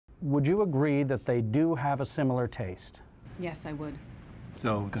would you agree that they do have a similar taste? Yes, I would.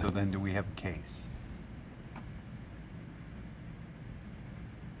 So then do we have a case?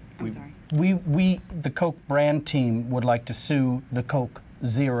 I'm sorry. The Coke brand team would like to sue the Coke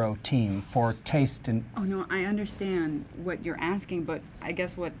Zero team for taste and... Oh, no, I understand what you're asking, but I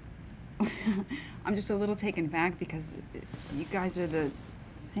guess what... I'm just a little taken back because you guys are the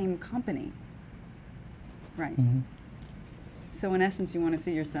same company. Right. Mm-hmm. So in essence, you want to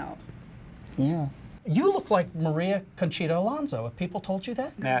sue yourself. Yeah. You look like Maria Conchita Alonso. Have people told you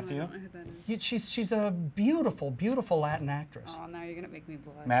that? Matthew? She's a beautiful, beautiful Latin actress. Oh, now you're going to make me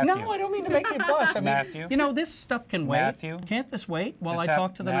blush. Matthew. No, I don't mean to make you blush. I mean, Matthew. You know, this stuff can wait. Matthew. Can't this wait while I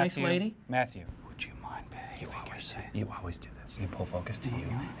talk to the nice lady? Matthew. Would you mind behaving yourself? You always do this. You pull focus to you,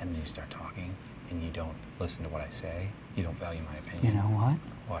 and then you start talking, and you don't listen to what I say. You don't value my opinion. You know what?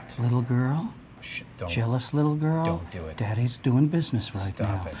 What? Little girl? Don't. Jealous little girl? Don't do it. Daddy's doing business right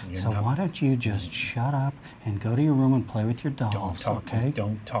Stop now. it. So why don't you just shut up and go to your room and play with your dolls, okay?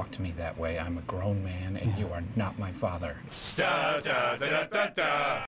 Don't talk to me that way. I'm a grown man, and you are not my father.